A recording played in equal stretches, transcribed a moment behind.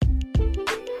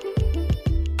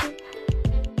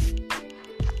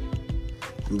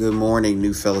Good morning,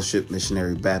 New Fellowship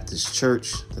Missionary Baptist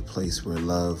Church, the place where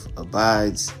love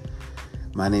abides.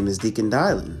 My name is Deacon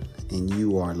Dylan, and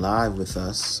you are live with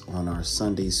us on our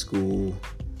Sunday School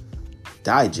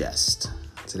Digest.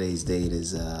 Today's date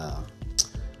is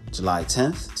July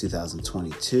 10th,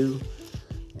 2022,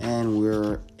 and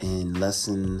we're in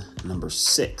lesson number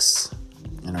 6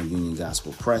 in our Union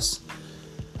Gospel Press.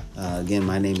 Again,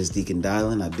 my name is Deacon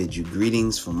Dylan. I bid you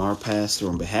greetings from our pastor,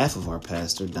 on behalf of our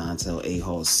pastor, Dontel A.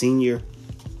 Hall Sr.,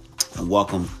 and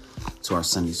welcome to our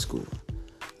Sunday School.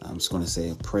 I'm just going to say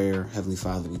a prayer. Heavenly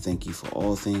Father, we thank you for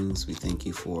all things. We thank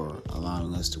you for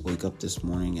allowing us to wake up this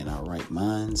morning in our right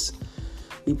minds.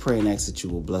 We pray and ask that you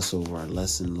will bless over our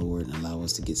lesson, Lord, and allow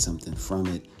us to get something from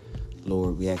it.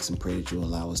 Lord, we ask and pray that you will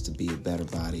allow us to be a better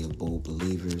body of bold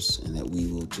believers, and that we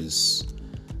will just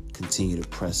continue to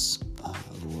press,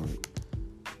 Lord,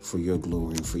 for your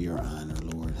glory and for your honor,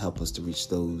 Lord. Help us to reach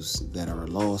those that are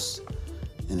lost,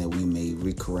 and that we may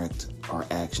recorrect our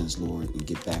actions, Lord, and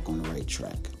get back on the right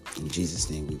track. In Jesus'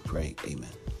 name we pray.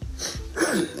 Amen.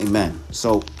 Amen.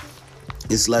 So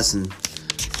this lesson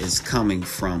is coming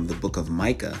from the book of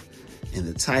Micah, and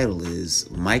the title is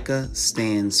Micah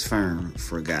Stands Firm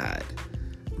for God.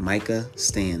 Micah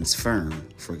stands firm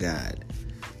for God.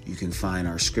 You can find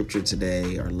our scripture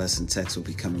today. Our lesson text will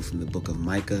be coming from the book of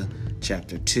Micah,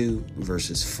 chapter 2,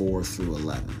 verses 4 through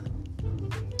 11.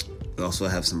 We also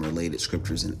have some related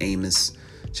scriptures in Amos,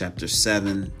 chapter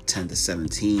 7, 10 to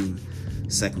 17,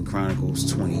 2 Chronicles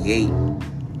 28,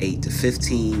 8 to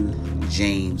 15,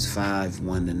 James 5,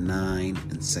 1 to 9,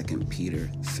 and 2 Peter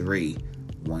 3,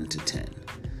 1 to 10.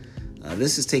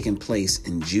 This is taking place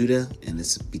in Judah, and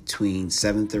it's between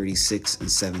 736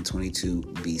 and 722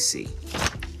 BC.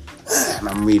 I'm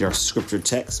going to read our scripture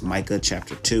text, Micah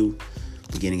chapter 2,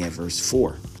 beginning at verse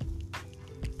 4.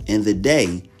 In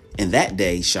that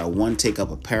day shall one take up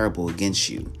a parable against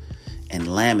you,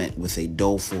 and lament with a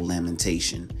doleful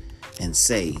lamentation, and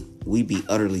say, we be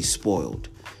utterly spoiled.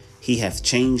 He hath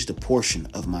changed a portion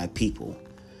of my people.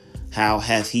 How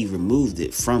hath he removed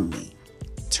it from me?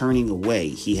 Turning away,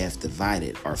 he hath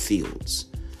divided our fields.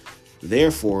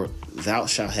 Therefore thou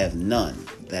shalt have none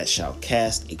that shall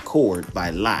cast a cord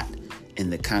by lot in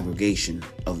the congregation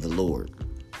of the Lord.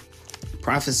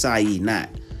 Prophesy ye not,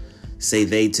 say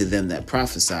they to them that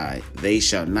prophesy, they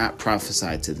shall not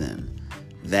prophesy to them,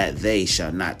 that they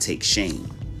shall not take shame.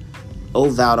 O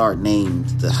thou art named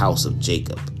the house of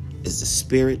Jacob. Is the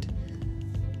spirit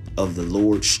of the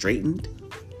Lord straitened?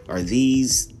 Are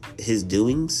these his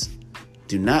doings?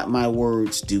 Do not my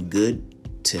words do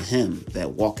good to him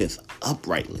that walketh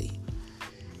uprightly?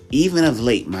 Even of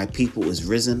late my people is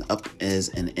risen up as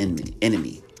an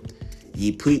enemy.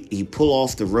 Ye pull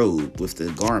off the robe with the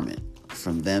garment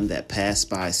from them that pass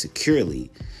by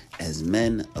securely, as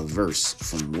men averse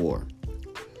from war.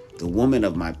 The woman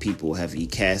of my people have ye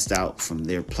cast out from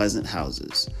their pleasant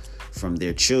houses. From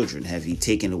their children have ye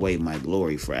taken away my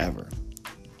glory forever.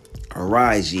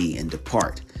 Arise ye and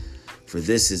depart, for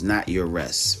this is not your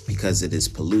rest, because it is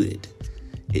polluted.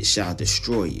 It shall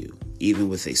destroy you, even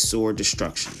with a sore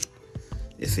destruction.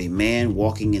 If a man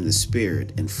walking in the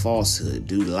spirit and falsehood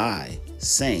do lie,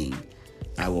 saying,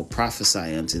 I will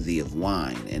prophesy unto thee of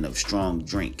wine and of strong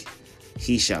drink,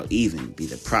 he shall even be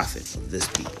the prophet of this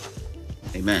people.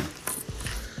 Amen.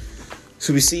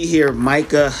 So we see here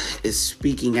Micah is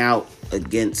speaking out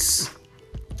against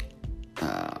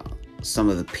some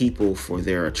of the people for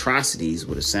their atrocities,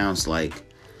 what it sounds like.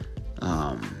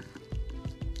 I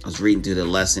was reading through the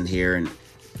lesson here,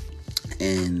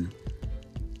 and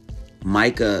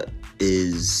Micah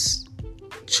is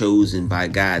chosen by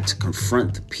God to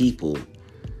confront the people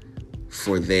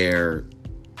for their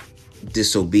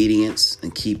disobedience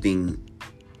and keeping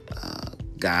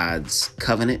God's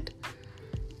covenant.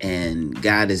 And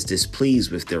God is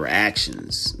displeased with their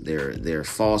actions, their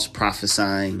false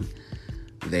prophesying,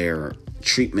 their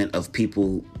treatment of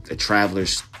people, the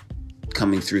travelers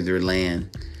coming through their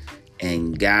land.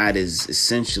 And God is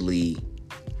essentially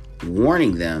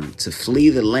warning them to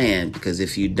flee the land, because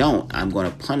if you don't, I'm going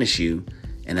to punish you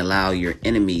and allow your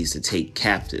enemies to take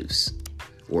captives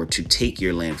or to take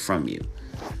your land from you.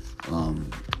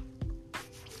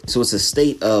 So it's a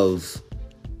state of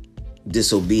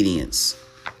disobedience.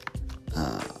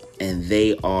 And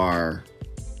they are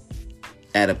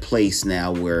at a place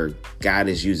now where God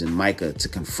is using Micah to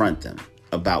confront them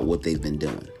about what they've been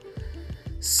doing.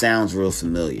 Sounds real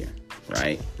familiar,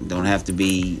 right? Don't have to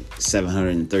be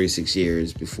 736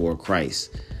 years before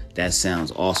Christ. That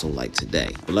sounds also like today.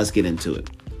 But let's get into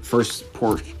it. First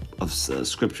part of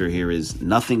scripture here is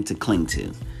nothing to cling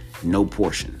to, no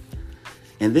portion.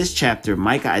 In this chapter,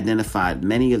 Micah identified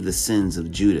many of the sins of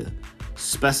Judah,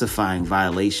 specifying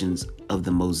violations of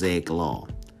the Mosaic law.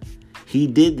 He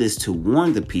did this to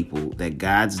warn the people that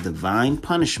God's divine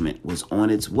punishment was on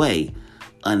its way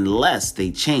unless they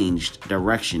changed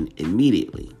direction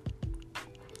immediately.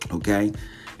 Okay?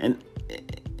 And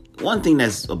one thing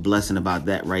that's a blessing about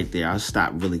that right there, I'll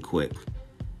stop really quick.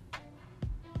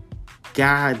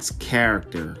 God's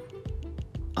character,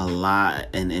 a lot,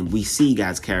 and we see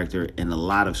God's character in a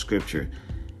lot of scripture.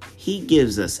 He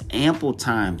gives us ample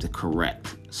time to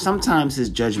correct. Sometimes his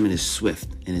judgment is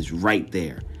swift and is right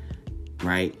there,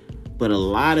 right? But a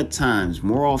lot of times,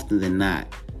 more often than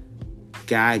not,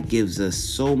 God gives us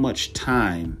so much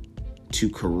time to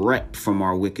correct from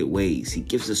our wicked ways. He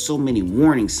gives us so many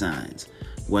warning signs,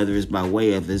 whether it's by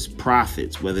way of his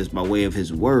prophets, whether it's by way of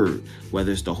his word,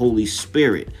 whether it's the Holy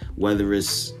Spirit, whether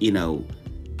it's, you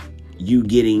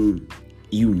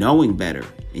knowing better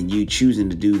and you choosing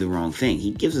to do the wrong thing.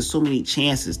 He gives us so many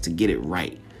chances to get it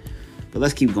right. But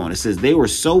let's keep going. It says they were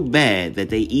so bad that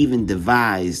they even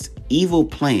devised evil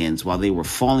plans while they were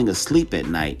falling asleep at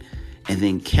night, and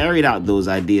then carried out those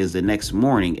ideas the next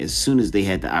morning as soon as they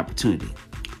had the opportunity.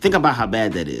 Think about how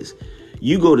bad that is.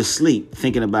 You go to sleep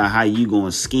thinking about how you going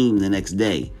to scheme the next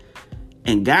day,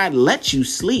 and God lets you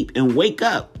sleep and wake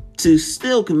up to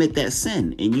still commit that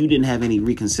sin, and you didn't have any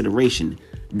reconsideration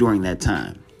during that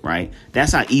time, right?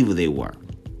 That's how evil they were.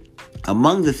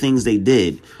 Among the things they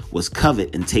did was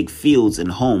covet and take fields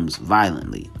and homes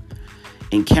violently.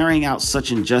 In carrying out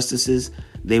such injustices,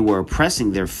 they were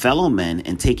oppressing their fellow men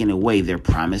and taking away their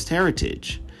promised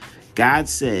heritage. God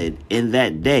said, "In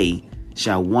that day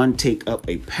shall one take up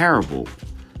a parable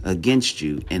against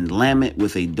you and lament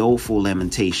with a doleful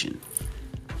lamentation.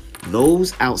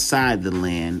 Those outside the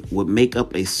land would make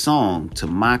up a song to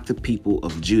mock the people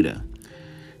of Judah.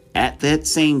 At that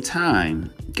same time,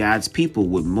 God's people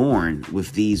would mourn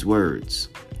with these words: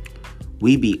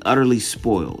 We be utterly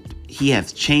spoiled. He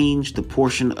hath changed the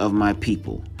portion of my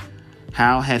people.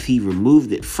 How hath he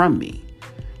removed it from me?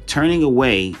 Turning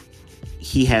away,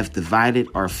 he hath divided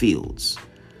our fields."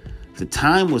 The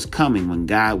time was coming when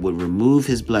God would remove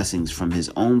his blessings from his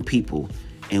own people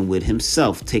and would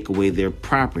himself take away their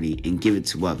property and give it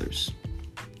to others.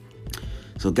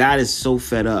 So God is so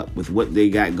fed up with what they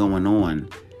got going on.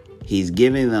 He's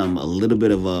giving them a little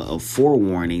bit of a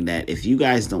forewarning that if you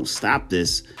guys don't stop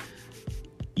this,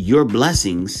 your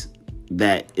blessings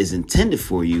that is intended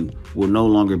for you will no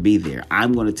longer be there.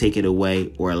 I'm going to take it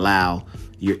away or allow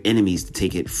your enemies to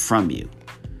take it from you.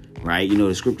 Right? You know,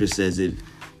 the scripture says if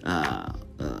I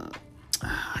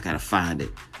got to find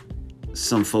it.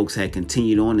 Some folks had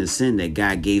continued on in sin that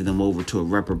God gave them over to a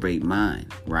reprobate mind,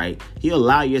 right? He'll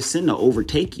allow your sin to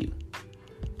overtake you.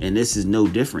 And this is no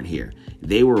different here.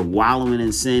 They were wallowing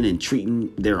in sin and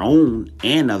treating their own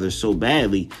and others so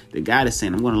badly that God is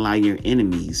saying, I'm going to allow your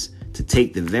enemies to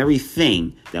take the very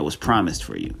thing that was promised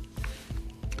for you.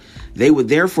 They would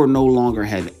therefore no longer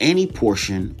have any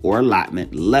portion or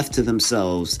allotment left to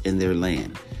themselves in their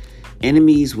land.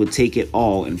 Enemies would take it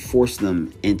all and force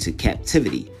them into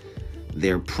captivity.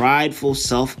 Their prideful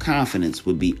self-confidence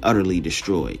would be utterly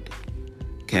destroyed.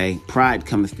 Okay, pride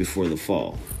cometh before the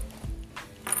fall.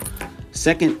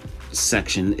 Second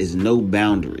section is no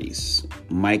boundaries.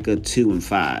 Micah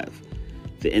 2:5.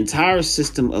 The entire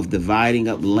system of dividing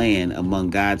up land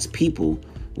among God's people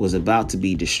was about to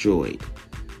be destroyed.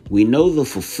 We know the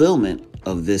fulfillment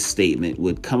of this statement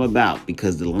would come about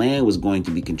because the land was going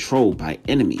to be controlled by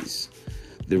enemies.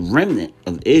 The remnant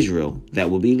of Israel that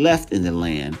will be left in the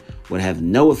land would have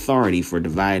no authority for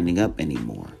dividing up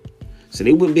anymore. So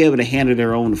they wouldn't be able to handle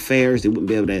their own affairs. They wouldn't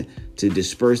be able to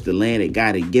disperse the land that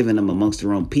God had given them amongst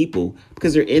their own people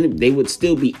because they would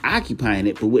still be occupying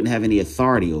it, but wouldn't have any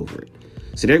authority over it.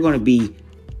 So they're going to be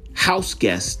house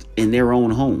guests in their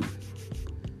own home.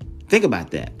 Think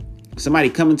about that. Somebody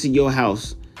coming to your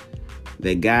house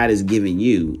that God is giving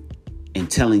you and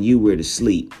telling you where to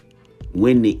sleep,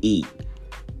 when to eat,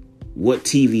 what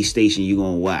TV station you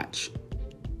going to watch,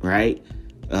 right?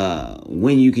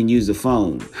 When you can use the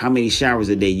phone, how many showers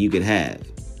a day you could have.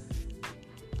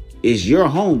 It's your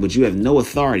home, but you have no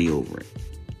authority over it,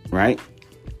 right?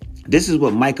 This is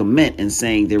what Micah meant in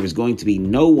saying there was going to be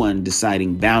no one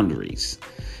deciding boundaries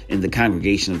in the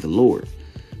congregation of the Lord.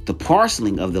 The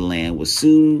parceling of the land was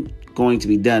soon going to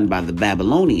be done by the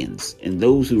Babylonians and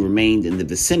those who remained in the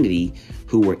vicinity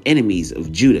who were enemies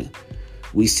of Judah.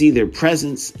 We see their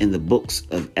presence in the books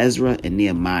of Ezra and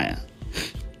Nehemiah.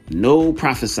 No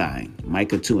prophesying,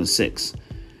 Micah 2:6.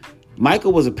 Micah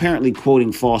was apparently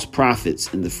quoting false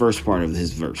prophets in the first part of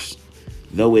his verse,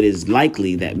 though it is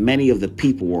likely that many of the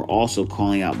people were also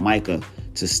calling out Micah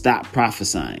to stop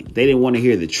prophesying. They didn't want to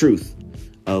hear the truth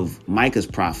of Micah's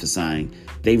prophesying.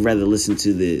 They'd rather listen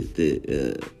to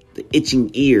the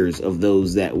itching ears of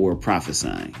those that were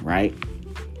prophesying, right?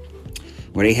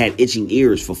 Where they had itching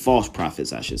ears for false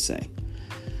prophets, I should say.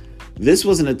 This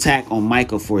was an attack on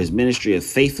Micah for his ministry of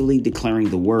faithfully declaring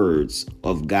the words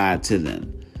of God to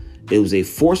them. It was a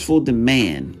forceful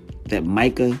demand that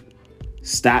Micah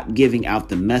stop giving out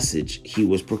the message he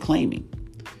was proclaiming.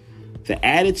 The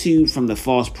attitude from the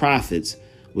false prophets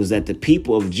was that the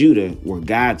people of Judah were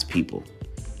God's people.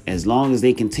 As long as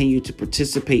they continued to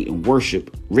participate in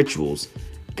worship rituals,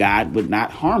 God would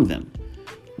not harm them.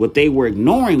 What they were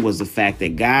ignoring was the fact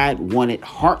that God wanted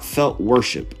heartfelt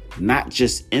worship, not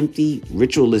just empty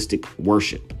ritualistic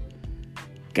worship.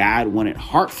 God wanted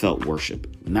heartfelt worship,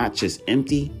 not just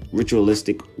empty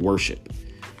ritualistic worship.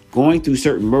 Going through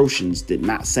certain motions did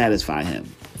not satisfy him.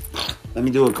 Let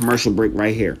me do a commercial break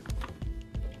right here.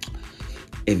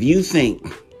 If you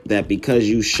think that because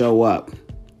you show up,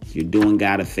 you're doing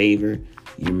God a favor,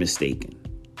 you're mistaken.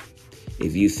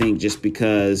 If you think just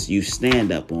because you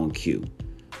stand up on cue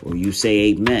or you say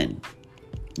amen,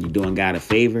 you're doing God a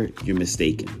favor, you're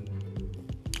mistaken.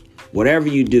 Whatever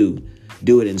you do,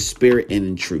 do it in spirit and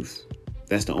in truth.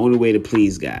 That's the only way to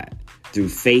please God, through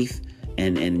faith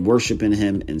and worshiping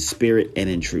him in spirit and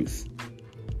in truth.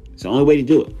 It's the only way to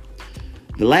do it.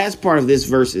 The last part of this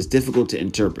verse is difficult to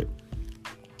interpret.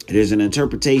 There's an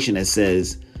interpretation that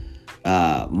says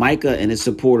Micah and his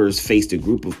supporters faced a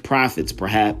group of prophets,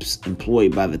 perhaps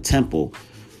employed by the temple,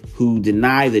 who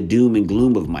deny the doom and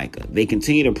gloom of Micah. They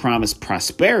continue to promise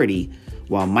prosperity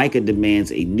while Micah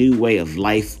demands a new way of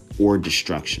life or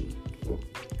destruction.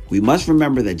 We must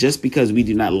remember that just because we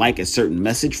do not like a certain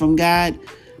message from God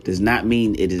does not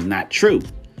mean it is not true.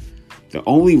 The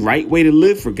only right way to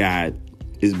live for God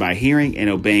is by hearing and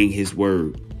obeying his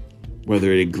word,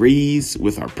 whether it agrees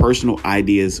with our personal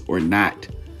ideas or not.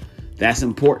 That's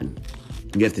important.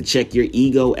 You have to check your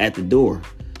ego at the door.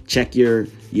 Check your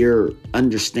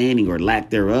understanding or lack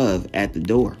thereof at the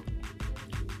door.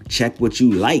 Check what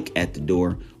you like at the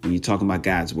door when you're talking about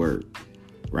God's word,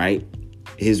 right?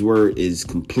 His word is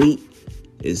complete,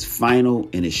 is final,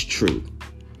 and is true.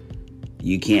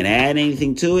 You can't add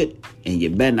anything to it, and you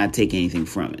better not take anything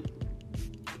from it.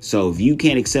 So if you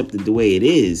can't accept it the way it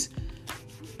is,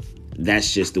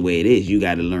 that's just the way it is. You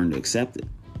got to learn to accept it,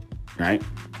 right?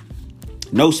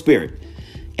 No spirit.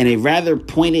 In a rather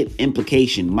pointed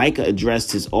implication, Micah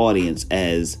addressed his audience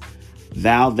as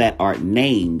 "Thou that art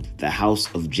named the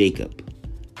house of Jacob."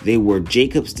 They were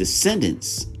Jacob's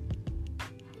descendants,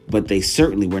 but they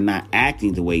certainly were not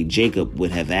acting the way Jacob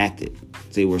would have acted.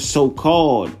 They were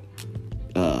so-called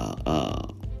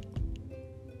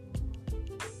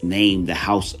named the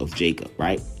house of Jacob,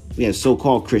 right? We have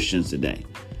so-called Christians today.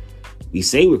 We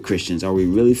say we're Christians. Are we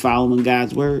really following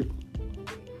God's word?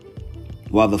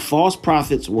 While the false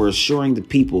prophets were assuring the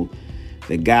people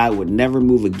that God would never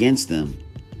move against them,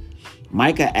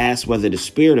 Micah asked whether the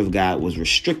Spirit of God was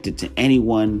restricted to any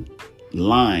one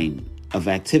line of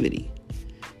activity.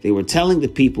 They were telling the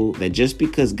people that just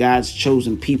because God's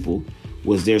chosen people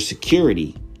was their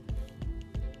security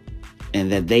and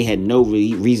that they had no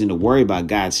reason to worry about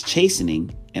God's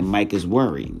chastening and Micah's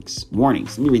warnings.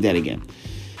 Let me read that again.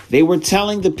 They were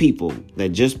telling the people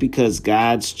that just because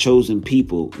God's chosen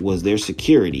people was their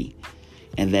security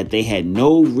and that they had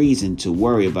no reason to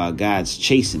worry about God's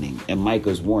chastening and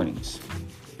Micah's warnings.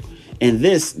 In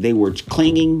this, they were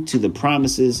clinging to the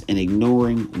promises and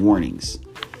ignoring warnings.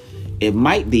 It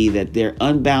might be that their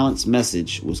unbalanced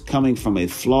message was coming from a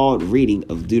flawed reading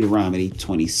of Deuteronomy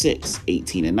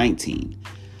 26:18 and 19.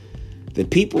 The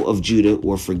people of Judah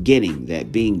were forgetting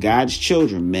that being God's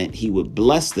children meant he would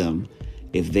bless them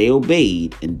if they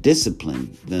obeyed and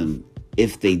discipline them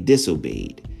if they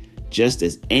disobeyed, just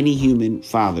as any human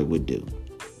father would do.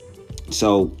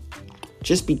 So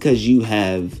just because you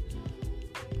have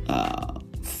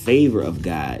favor of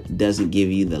God doesn't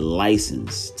give you the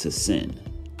license to sin,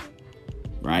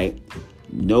 right?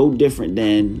 No different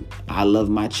than I love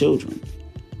my children.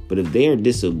 But if they are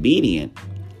disobedient,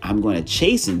 I'm going to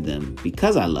chasten them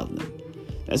because I love them.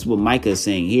 That's what Micah is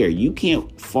saying here. You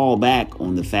can't fall back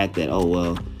on the fact that,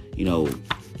 I'm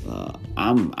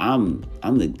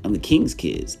the king's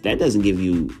kids. That doesn't give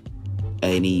you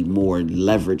any more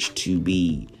leverage to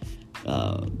be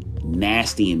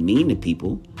nasty and mean to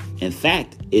people. In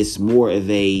fact, it's more of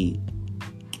a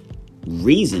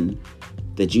reason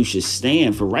that you should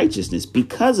stand for righteousness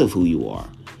because of who you are.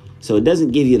 So it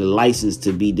doesn't give you the license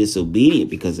to be disobedient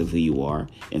because of who you are.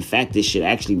 In fact, this should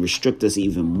actually restrict us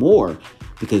even more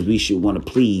because we should want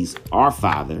to please our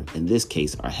Father, in this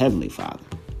case, our Heavenly Father.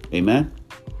 Amen.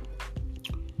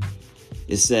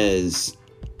 It says,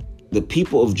 the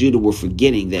people of Judah were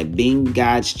forgetting that being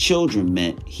God's children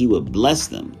meant he would bless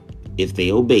them if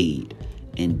they obeyed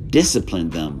and discipline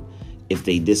them if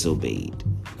they disobeyed.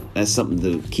 That's something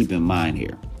to keep in mind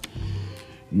here.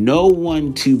 No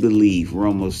one to believe. We're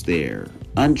almost there.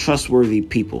 Untrustworthy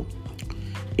people.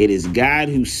 It is God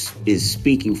who is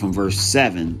speaking from verse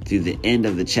 7 through the end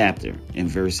of the chapter. In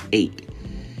verse 8,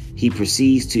 he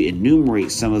proceeds to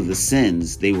enumerate some of the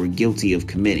sins they were guilty of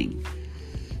committing.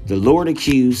 The Lord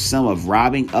accused some of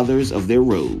robbing others of their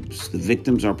robes. The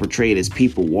victims are portrayed as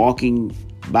people walking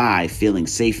by feeling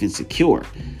safe and secure.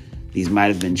 These might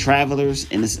have been travelers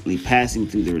innocently passing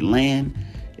through their land.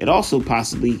 It also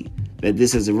possibly that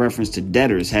this is a reference to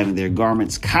debtors having their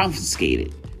garments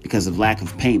confiscated because of lack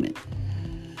of payment.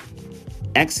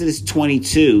 Exodus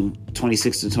 22,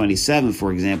 26 to 27,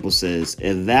 for example, says,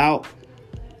 if thou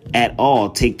at all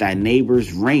take thy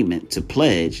neighbor's raiment to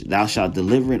pledge, thou shalt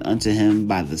deliver it unto him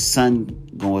by the sun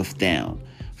goeth down,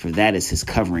 for that is his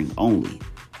covering only.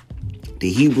 The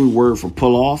Hebrew word for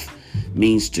pull off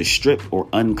means to strip or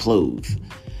unclothe.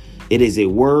 It is a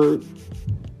word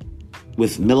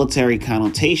with military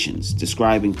connotations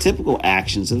describing typical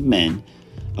actions of men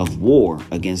of war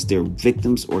against their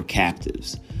victims or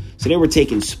captives. So they were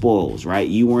taking spoils, right?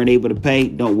 You weren't able to pay?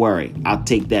 Don't worry. I'll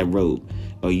take that robe.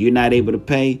 Or you're not able to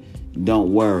pay?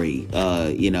 Don't worry.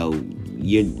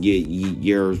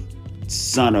 Your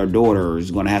son or daughter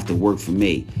is going to have to work for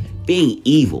me. Being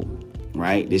evil,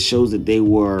 right? This shows that they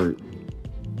were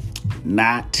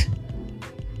not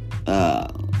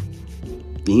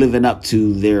living up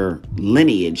to their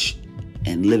lineage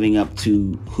and living up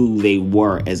to who they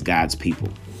were as God's people.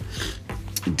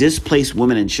 Displaced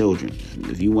women and children.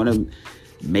 If you want to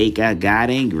make God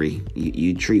angry,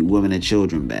 you treat women and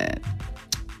children bad.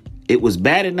 It was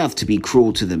bad enough to be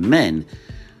cruel to the men,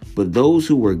 but those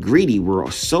who were greedy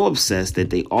were so obsessed that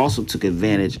they also took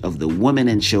advantage of the women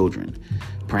and children.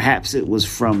 Perhaps it was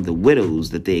from the widows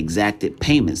that they exacted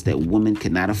payments that women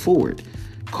could not afford,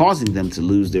 causing them to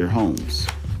lose their homes.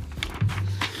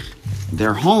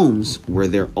 Their homes were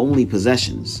their only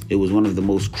possessions. It was one of the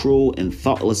most cruel and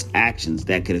thoughtless actions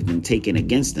that could have been taken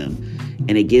against them,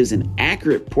 and it gives an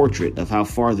accurate portrait of how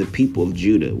far the people of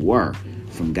Judah were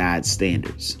from God's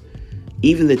standards.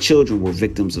 Even the children were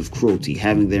victims of cruelty,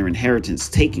 having their inheritance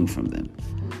taken from them.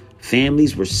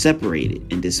 Families were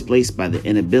separated and displaced by the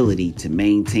inability to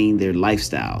maintain their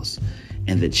lifestyles,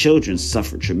 and the children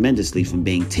suffered tremendously from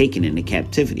being taken into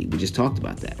captivity. We just talked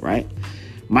about that, right?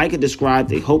 Micah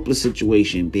described a hopeless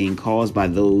situation being caused by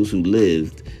those who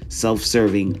lived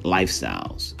self-serving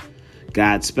lifestyles.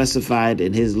 God specified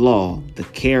in his law the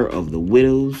care of the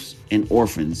widows and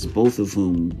orphans, both of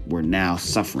whom were now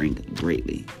suffering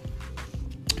greatly.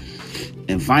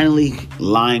 And finally,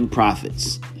 lying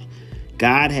prophets.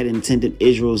 God had intended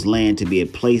Israel's land to be a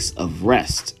place of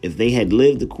rest if they had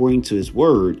lived according to his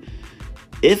word.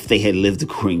 If they had lived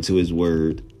according to his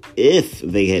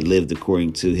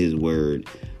word,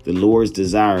 the Lord's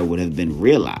desire would have been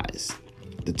realized.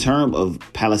 The term of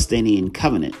Palestinian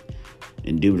covenant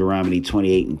in Deuteronomy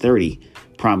 28 and 30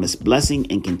 promised blessing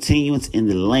and continuance in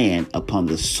the land upon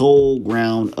the sole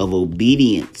ground of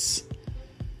obedience.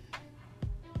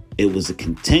 It was a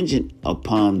contingent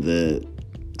upon the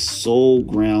sole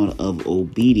ground of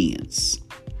obedience.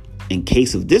 In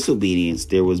case of disobedience,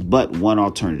 there was but one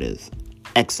alternative: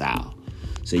 exile.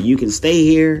 So you can stay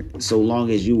here so long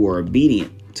as you are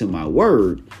obedient to my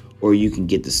word, or you can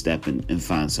get to step and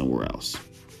find somewhere else.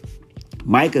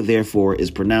 Micah, therefore,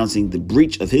 is pronouncing the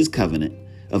breach of this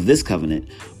covenant,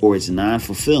 or its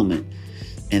non-fulfillment,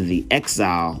 and the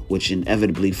exile which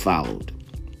inevitably followed.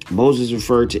 Moses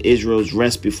referred to Israel's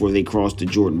rest before they crossed the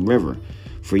Jordan River.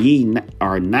 For ye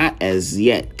are not as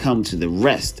yet come to the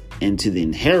rest and to the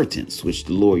inheritance which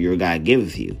the Lord your God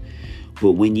giveth you.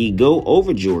 But when ye go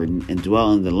over Jordan and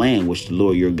dwell in the land which the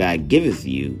Lord your God giveth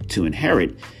you to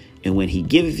inherit, and when he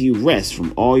giveth you rest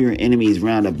from all your enemies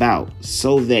round about,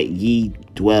 so that ye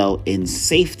dwell in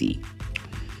safety.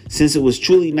 Since it was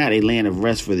truly not a land of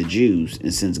rest for the Jews,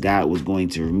 and since God was going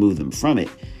to remove them from it,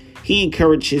 he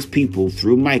encouraged his people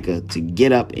through Micah to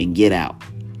get up and get out.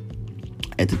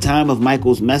 At the time of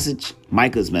Micah's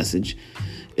message,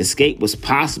 escape was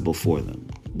possible for them.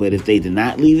 But if they did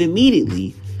not leave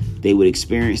immediately, they would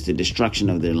experience the destruction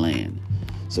of their land.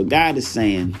 So God is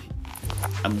saying,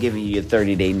 I'm giving you a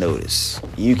 30-day notice.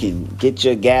 You can get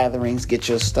your gatherings, get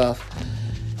your stuff,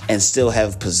 and still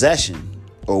have possession.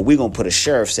 Or we're going to put a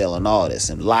sheriff sale on all this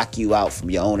and lock you out from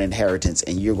your own inheritance,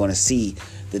 and you're going to see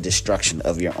the destruction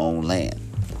of your own land.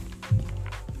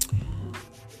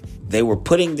 They were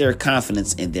putting their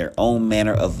confidence in their own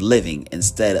manner of living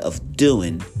instead of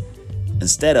doing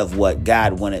instead of what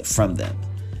God wanted from them.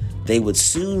 They would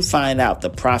soon find out the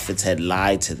prophets had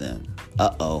lied to them.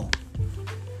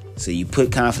 So you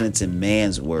put confidence in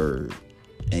man's word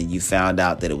and you found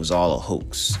out that it was all a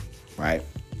hoax, right?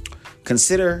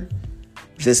 Consider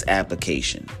this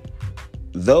application.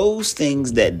 Those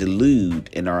things that delude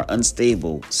and are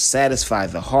unstable satisfy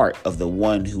the heart of the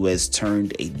one who has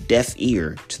turned a deaf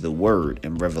ear to the word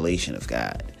and revelation of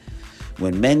God.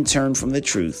 When men turn from the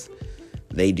truth,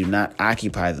 they do not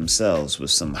occupy themselves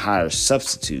with some higher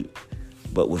substitute,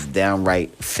 but with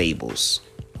downright fables.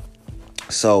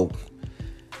 So,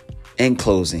 in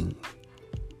closing,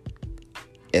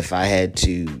 if I had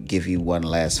to give you one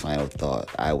last final thought,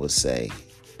 I would say,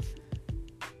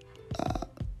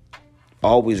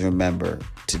 always remember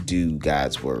to do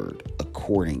God's word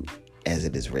according as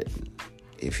it is written.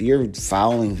 If you're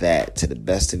following that to the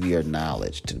best of your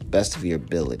knowledge, to the best of your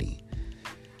ability,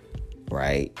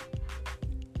 right?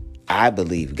 I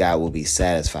believe God will be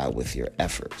satisfied with your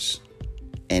efforts.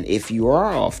 And if you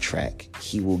are off track,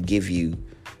 he will give you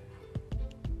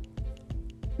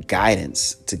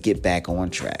guidance to get back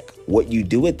on track. What you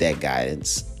do with that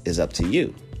guidance is up to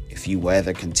you. If you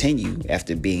rather continue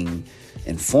after being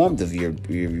informed of your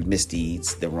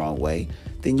misdeeds the wrong way,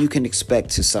 then you can expect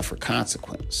to suffer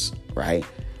consequence, right?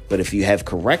 But if you have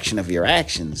correction of your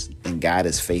actions, then God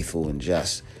is faithful and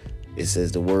just. It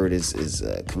says the word is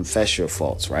confess your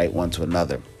faults, right? One to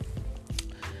another.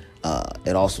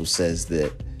 It also says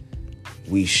that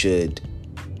we should,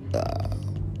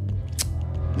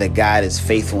 that God is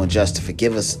faithful and just to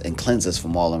forgive us and cleanse us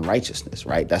from all unrighteousness,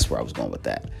 right? That's where I was going with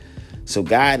that. So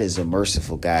God is a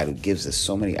merciful God who gives us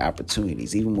so many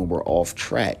opportunities, even when we're off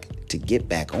track, to get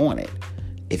back on it.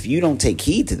 If you don't take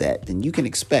heed to that, then you can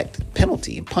expect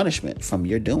penalty and punishment from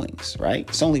your doings, right?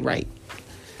 It's only right.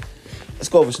 Let's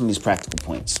go over some of these practical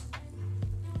points.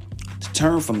 To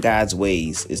turn from God's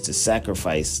ways is to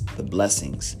sacrifice the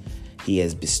blessings he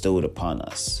has bestowed upon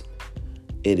us.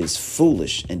 It is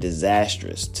foolish and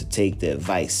disastrous to take the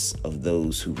advice of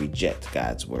those who reject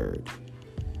God's word.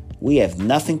 We have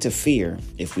nothing to fear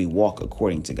if we walk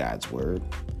according to God's word.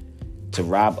 To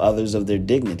rob others of their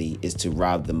dignity is to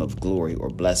rob them of glory or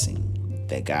blessing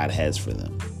that God has for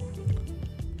them.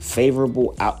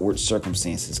 Favorable outward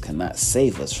circumstances cannot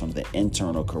save us from the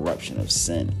internal corruption of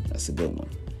sin. That's a good one.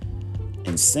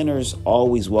 And sinners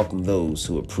always welcome those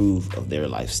who approve of their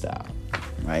lifestyle,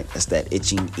 right? That's that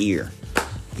itching ear.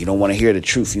 You don't want to hear the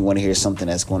truth. You want to hear something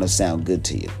that's going to sound good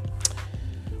to you.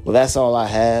 Well, that's all I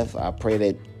have. I pray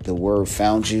that the word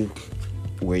found you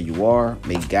where you are.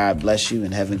 May God bless you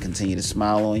and heaven continue to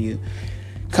smile on you.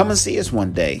 Come and see us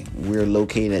one day. We're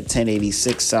located at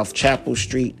 1086 South Chapel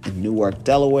Street in Newark,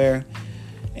 Delaware.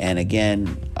 And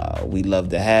again, we'd love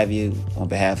to have you. On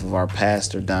behalf of our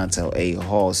pastor, Dontel A.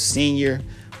 Hall Sr.,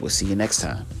 we'll see you next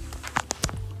time.